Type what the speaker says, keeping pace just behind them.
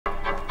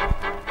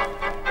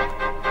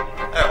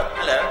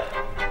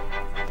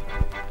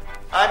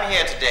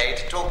here today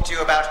to talk to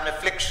you about an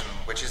affliction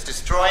which is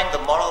destroying the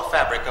moral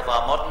fabric of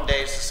our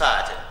modern-day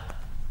society.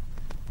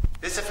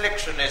 This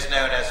affliction is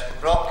known as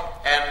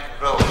rock and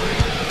roll.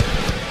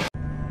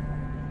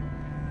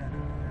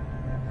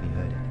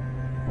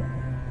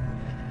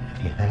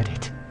 Have you heard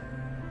it?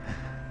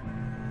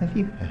 Have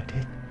you heard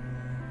it?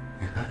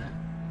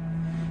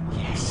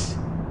 Yes,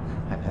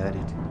 I've heard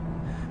it.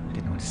 I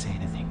didn't want to say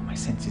anything. My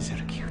senses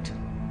are acute.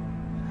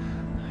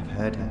 I've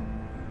heard her.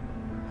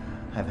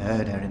 I've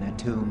heard her in her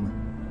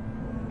tomb.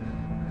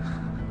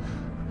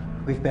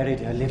 We've buried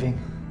her living.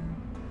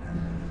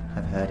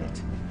 I've heard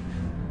it.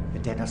 The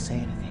dead not say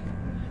anything.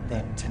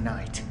 Then,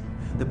 tonight,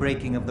 the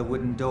breaking of the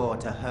wooden door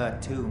to her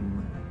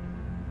tomb.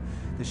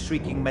 The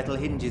shrieking metal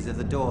hinges of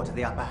the door to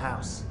the upper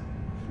house.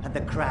 And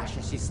the crash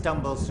as she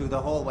stumbles through the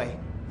hallway.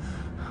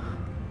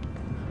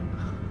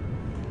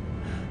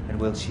 And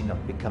will she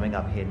not be coming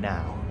up here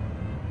now?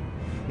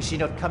 Is she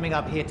not coming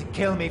up here to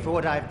kill me for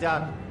what I've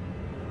done?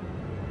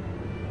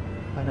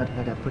 Have I not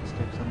heard her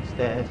footsteps on the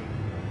stairs?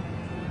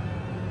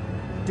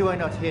 Do I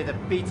not hear the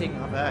beating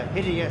of her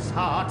hideous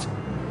heart?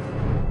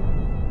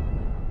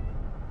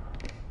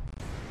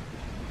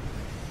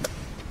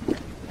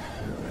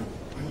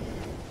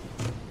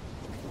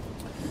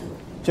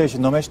 Ce își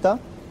numește?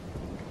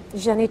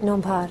 Janit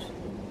Nompar.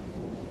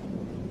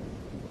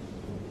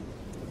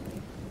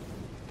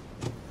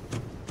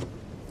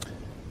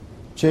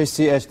 Ce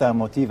si esta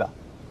motiva?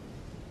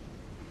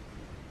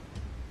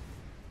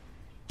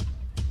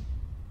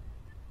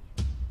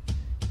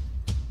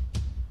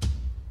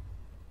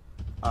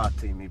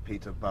 Artemi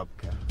Peter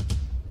Bubka.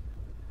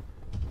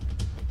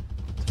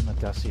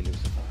 Tănătăsi,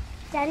 Lucifer.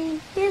 Daddy,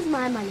 here's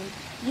my money.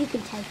 You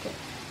can take it.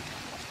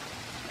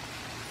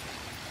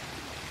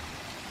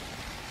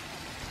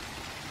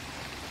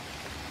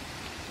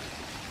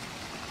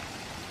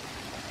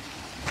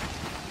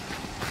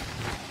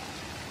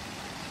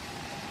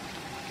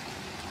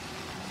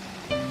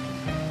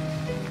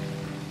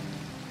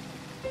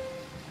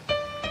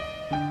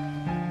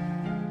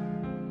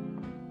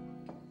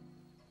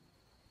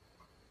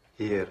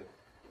 Heer,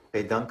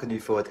 wij danken u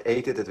voor het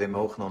eten dat wij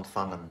mogen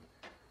ontvangen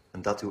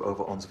en dat u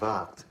over ons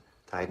waakt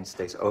tijdens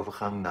deze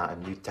overgang naar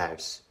een nieuw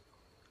thuis.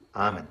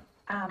 Amen.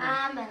 Amen.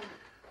 Amen.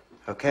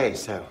 Okay,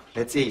 so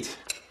let's eat.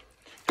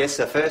 Yes,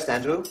 sir. First,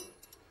 Andrew.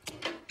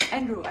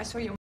 Andrew, I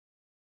saw you